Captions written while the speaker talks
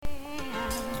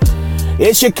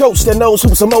It's your coach that knows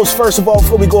hoops the most. First of all,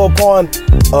 before we go upon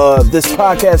this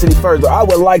podcast any further, I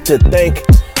would like to thank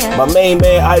my main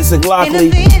man, Isaac Lockley,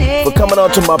 for coming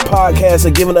on to my podcast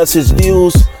and giving us his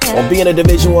views on being a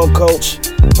Division I coach,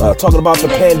 talking about the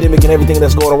pandemic and everything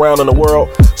that's going around in the world.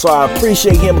 So I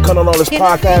appreciate him coming on this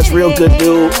podcast. Real good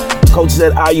dude. Coaches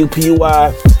at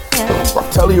IUPUI.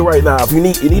 I'm telling you right now, if you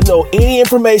need to know any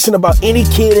information about any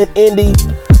kid in Indy,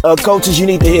 coaches, you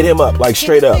need to hit him up, like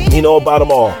straight up. You know about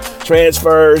them all.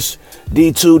 Transfers,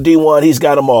 D2, D1, he's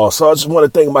got them all. So I just want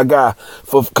to thank my guy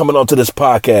for coming on to this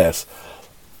podcast.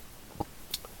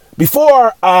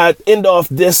 Before I end off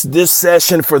this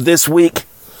session for this week,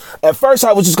 at first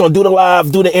I was just going to do the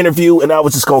live, do the interview, and I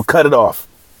was just going to cut it off.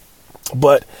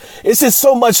 But it's just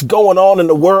so much going on in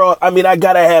the world. I mean, I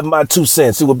got to have my 2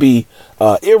 cents. It would be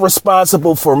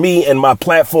irresponsible for me and my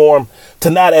platform to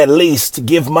not at least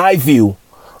give my view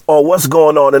on what's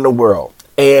going on in the world.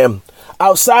 And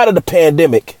outside of the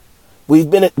pandemic, we've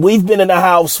been in the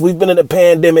house. We've been in the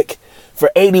pandemic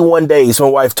for 81 days, my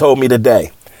wife told me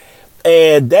today.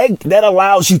 And that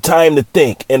allows you time to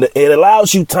think, and it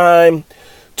allows you time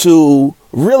to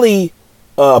really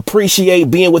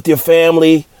appreciate being with your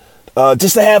family,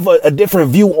 just to have a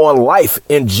different view on life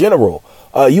in general.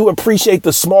 You appreciate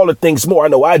the smaller things more. I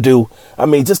know I do. I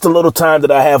mean, just the little time that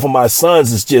I have with my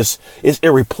sons is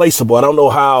irreplaceable. I don't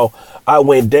know how I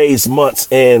went days, months,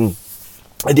 and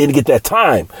I didn't get that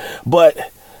time. But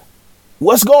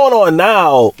what's going on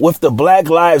now with the Black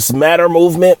Lives Matter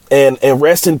movement, and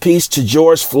rest in peace to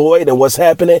George Floyd, and what's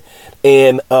happening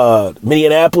in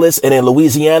Minneapolis and in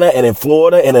Louisiana and in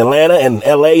Florida and Atlanta and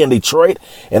LA and Detroit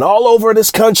and all over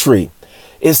this country,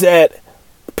 is that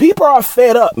people are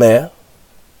fed up, man.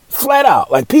 Flat out.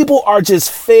 Like, people are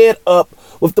just fed up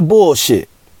with the bullshit.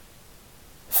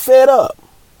 Fed up.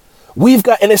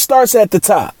 And it starts at the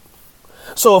top.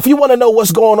 So if you want to know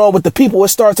what's going on with the people, it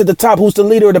starts at the top. Who's the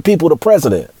leader of the people? The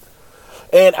president.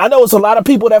 And I know it's a lot of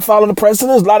people that follow the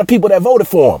president. There's a lot of people that voted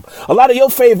for him. A lot of your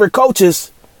favorite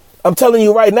coaches, I'm telling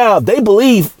you right now, they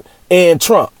believe in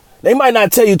Trump. They might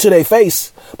not tell you to their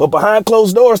face, but behind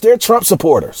closed doors, they're Trump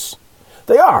supporters.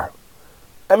 They are.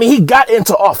 I mean, he got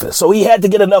into office, so he had to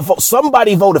get enough votes.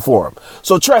 Somebody voted for him.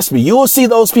 So trust me, you will see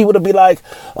those people to be like,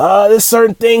 there's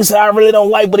certain things I really don't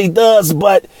like what he does,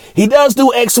 but he does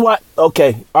do X, Y.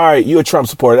 Okay, all right, you're a Trump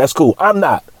supporter. That's cool. I'm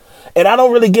not. And I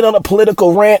don't really get on a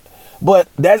political rant, but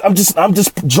I'm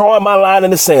just drawing my line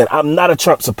in the sand. I'm not a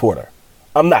Trump supporter.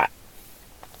 I'm not.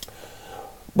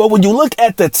 But when you look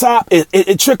at the top,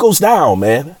 it trickles down,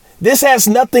 man. This has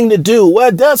nothing to do. Well,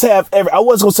 it does have. I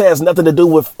was gonna say it has nothing to do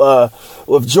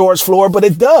with George Floyd, but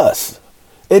it does.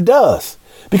 It does,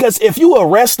 because if you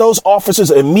arrest those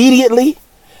officers immediately,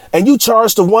 and you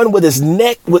charge the one with his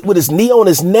neck, with his knee on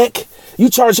his neck, you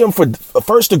charge him for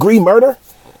first-degree murder,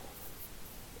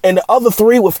 and the other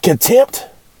 3 with contempt,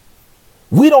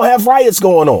 we don't have riots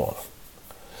going on.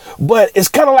 But it's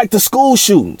kind of like the school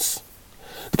shootings.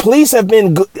 The police have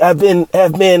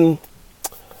been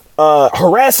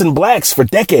harassing blacks for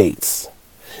decades.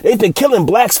 They've been killing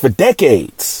blacks for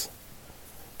decades.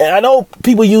 And I know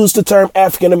people use the term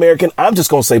African American. I'm just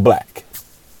going to say black.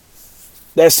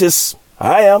 That's just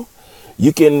how I am.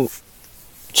 You can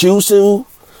choose to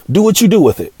do what you do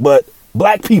with it. But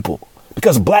black people,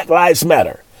 because Black Lives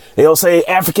Matter. They don't say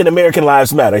African American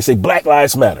lives matter. They say Black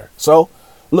Lives Matter. So,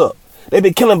 look, they've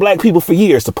been killing black people for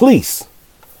years, the police.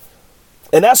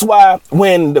 And that's why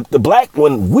when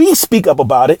when we speak up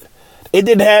about it, it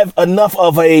didn't have enough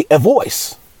of a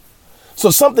voice. So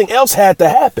something else had to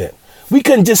happen. We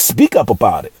couldn't just speak up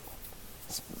about it.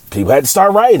 People had to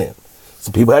start rioting.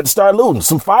 Some people had to start looting.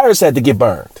 Some fires had to get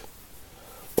burned.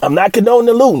 I'm not condoning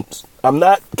the looting. I'm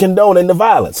not condoning the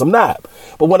violence. I'm not.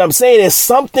 But what I'm saying is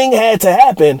something had to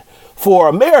happen for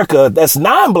America that's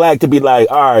non-black to be like,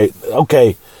 all right,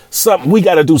 okay, we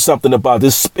got to do something about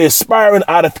this. It's spiraling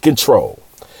out of control.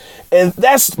 And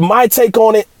that's my take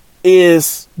on it,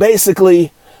 is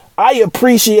basically, I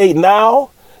appreciate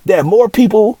now that more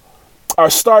people are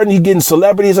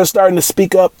celebrities are starting to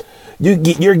speak up.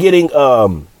 You're getting,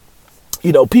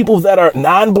 people that are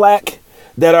non-black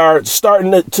that are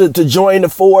starting to join the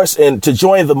force and to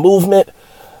join the movement.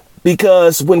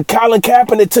 Because when Colin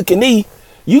Kaepernick took a knee,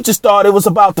 you just thought it was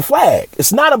about the flag.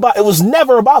 It was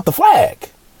never about the flag.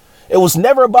 It was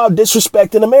never about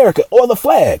disrespecting America or the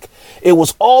flag. It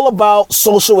was all about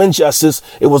social injustice.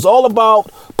 It was all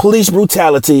about police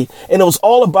brutality. And it was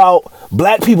all about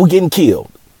black people getting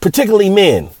killed, particularly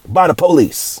men, by the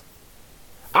police.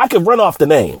 I could run off the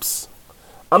names.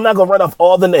 I'm not going to run off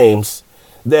all the names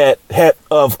that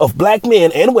of black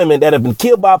men and women that have been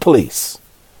killed by police.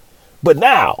 But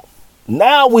now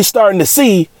we're starting to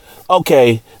see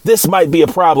okay, this might be a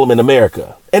problem in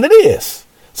America. And it is.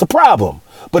 It's a problem.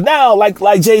 But now, like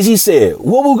Jay-Z said,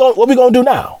 what we gonna do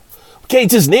now? We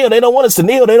can't just kneel. They don't want us to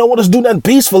kneel. They don't want us to do nothing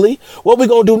peacefully. What we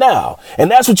gonna do now? And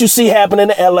that's what you see happening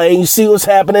in LA. You see what's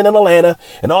happening in Atlanta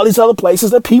and all these other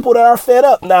places. The people that are fed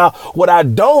up. Now, what I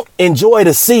don't enjoy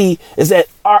to see is that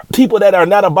our people that are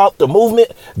not about the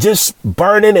movement just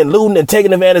burning and looting and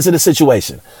taking advantage of the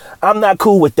situation. I'm not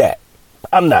cool with that.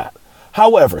 I'm not.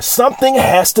 However, something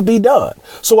has to be done.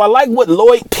 So I like what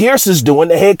Lloyd Pierce is doing,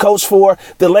 the head coach for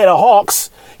the Atlanta Hawks.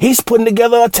 He's putting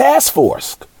together a task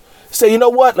force. Say, you know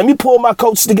what? Let me pull my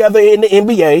coach together in the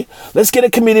NBA. Let's get a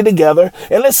committee together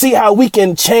and let's see how we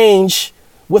can change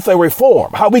with a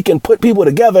reform, how we can put people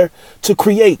together to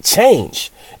create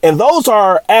change. And those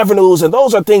are avenues and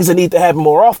those are things that need to happen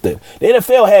more often. The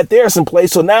NFL had theirs in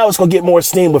place, so now it's going to get more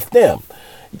steam with them.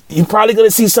 You're probably going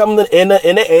to see something in the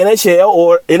NHL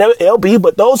or in MLB,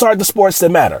 but those are the sports that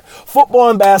matter. Football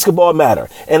and basketball matter.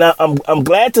 And I'm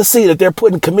glad to see that they're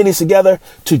putting committees together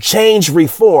to change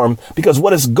reform, because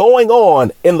what is going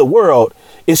on in the world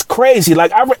is crazy.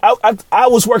 Like I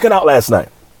was working out last night.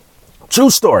 True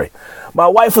story. My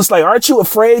wife was like, aren't you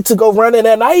afraid to go running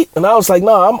at night? And I was like,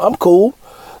 no, I'm cool.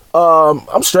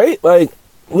 I'm straight. Like,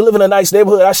 we live in a nice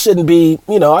neighborhood. I shouldn't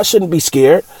be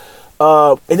scared.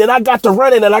 And then I got to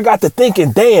running and I got to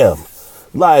thinking, damn,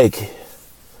 like,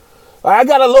 I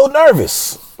got a little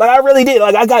nervous. Like, I really did.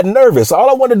 Like, I got nervous. All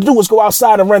I wanted to do was go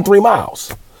outside and run 3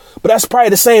 miles. But that's probably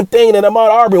the same thing that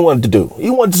Ahmaud Arbery wanted to do. He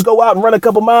wanted to just go out and run a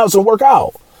couple miles and work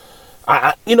out.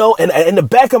 And in the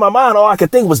back of my mind, all I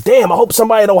could think was, damn, I hope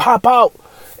somebody don't hop out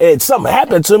and something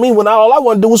happened to me when all I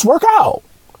wanted to do was work out.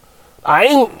 I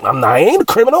ain't a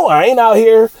criminal. I ain't out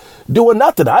here doing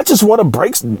nothing. I just want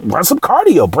to run some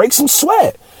cardio, break some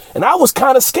sweat. And I was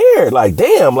kind of scared. Like,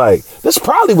 damn, like, this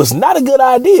probably was not a good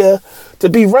idea to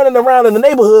be running around in the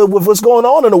neighborhood with what's going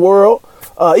on in the world.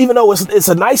 Even though it's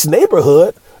a nice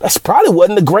neighborhood, that's probably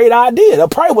wasn't a great idea.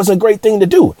 That probably wasn't a great thing to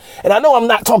do. And I know I'm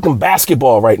not talking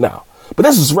basketball right now, but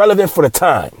this is relevant for the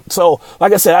time. So,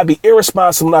 like I said, I'd be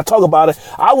irresponsible when I talk about it.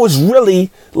 I was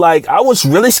really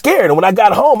scared. And when I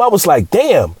got home, I was like,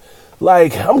 damn,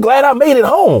 like, I'm glad I made it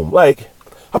home. Like,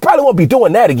 I probably won't be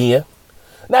doing that again.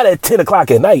 Not at 10 o'clock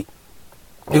at night.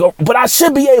 But I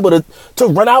should be able to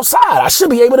run outside. I should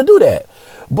be able to do that.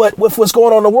 But with what's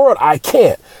going on in the world, I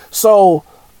can't. So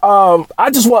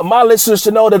I just want my listeners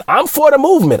to know that I'm for the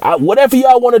movement. Whatever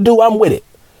y'all want to do, I'm with it.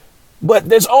 But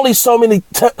there's only so many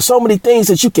things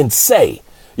that you can say.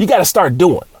 You got to start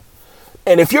doing.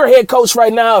 And if you're a head coach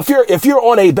right now, if you're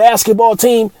on a basketball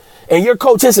team and your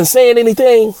coach isn't saying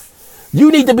anything, you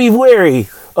need to be wary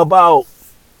about,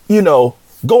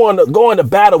 going to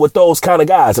battle with those kind of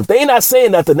guys. If they ain't not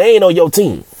saying nothing, they ain't on your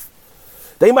team.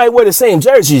 They might wear the same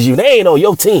jersey as you. They ain't on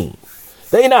your team.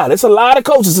 They not. It's a lot of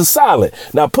coaches that's silent.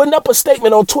 Now, putting up a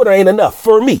statement on Twitter ain't enough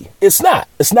for me. It's not.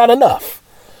 It's not enough.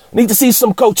 Need to see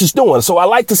some coaches doing. So I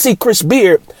like to see Chris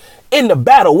Beard in the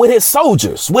battle with his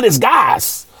soldiers, with his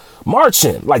guys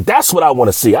marching. Like, that's what I want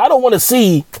to see. I don't want to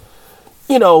see,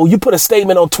 you put a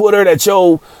statement on Twitter that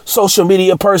your social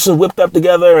media person whipped up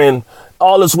together and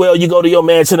all is well. You go to your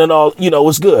mansion and all,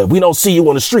 it's good. We don't see you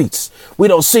on the streets. We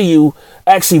don't see you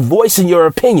actually voicing your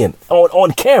opinion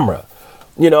on camera,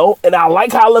 and I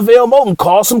like how LaVelle Moulton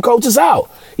called some coaches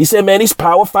out. He said, man, these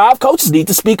Power 5 coaches need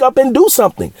to speak up and do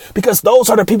something, because those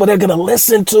are the people they're going to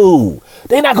listen to.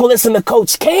 They're not going to listen to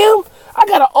Coach Cam. I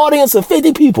got an audience of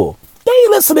 50 people. They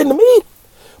ain't listening to me.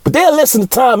 But they'll listen to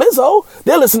Tom Izzo.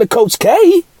 They'll listen to Coach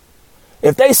K.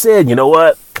 If they said, you know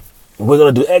what, we're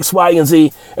going to do X, Y, and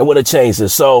Z, and we're going to change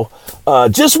this. So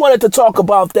just wanted to talk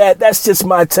about that. That's just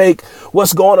my take.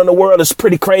 What's going on in the world is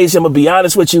pretty crazy. I'm going to be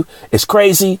honest with you. It's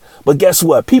crazy. But guess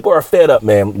what? People are fed up,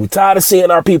 man. We're tired of seeing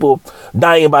our people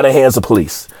dying by the hands of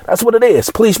police. That's what it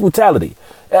is. Police brutality.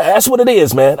 That's what it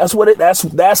is, man. That's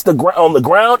the on the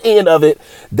ground end of it.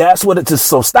 That's what it is.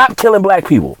 So stop killing black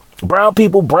people. Brown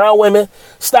people, brown women,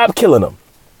 stop killing them,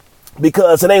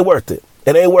 because it ain't worth it.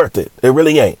 It ain't worth it. It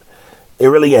really ain't. It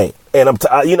really ain't. And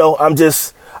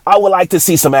I would like to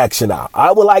see some action now.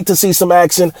 I would like to see some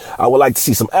action. I would like to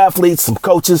see some athletes, some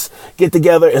coaches get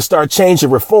together and start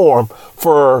changing reform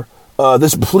for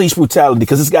this police brutality,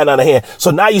 because it's gotten out of hand.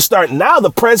 So now the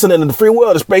president of the free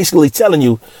world is basically telling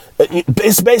you,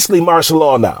 it's basically martial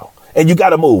law now. And you got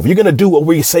to move. You're going to do what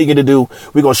we say you're going to do.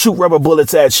 We're going to shoot rubber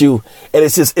bullets at you. And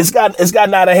it's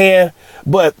gotten out of hand.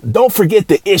 But don't forget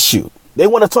the issue. They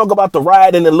want to talk about the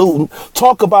riot and the looting.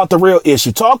 Talk about the real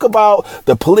issue. Talk about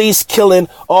the police killing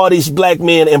all these black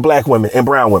men and black women and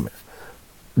brown women.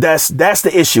 That's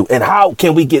the issue. And how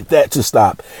can we get that to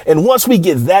stop? And once we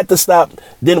get that to stop,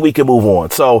 then we can move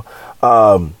on. So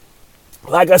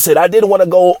like I said, I didn't want to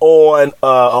go on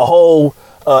a whole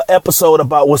episode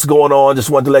about what's going on. Just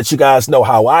wanted to let you guys know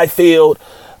how I feel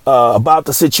about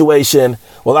the situation.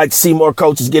 Would like to see more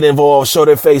coaches get involved, show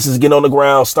their faces, get on the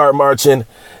ground, start marching,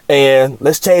 and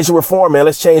let's change the reform, man.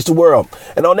 Let's change the world.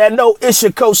 And on that note, it's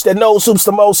your coach that knows hoops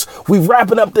the most. We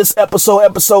wrapping up this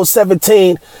episode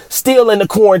 17, still in the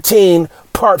quarantine,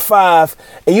 part 5.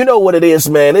 And you know what it is,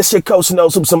 man. It's your coach that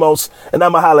knows hoops the most, and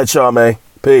I'ma holla at y'all, man.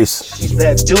 Peace. She's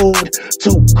that dude,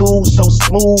 too cool, so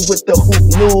smooth with the hoop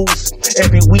news.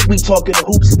 Every week we talking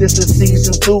hoops, this is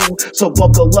season 2. So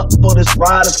buckle up for this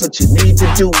ride, it's what you need to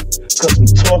do. Cause we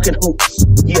talking hoops,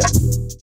 yeah.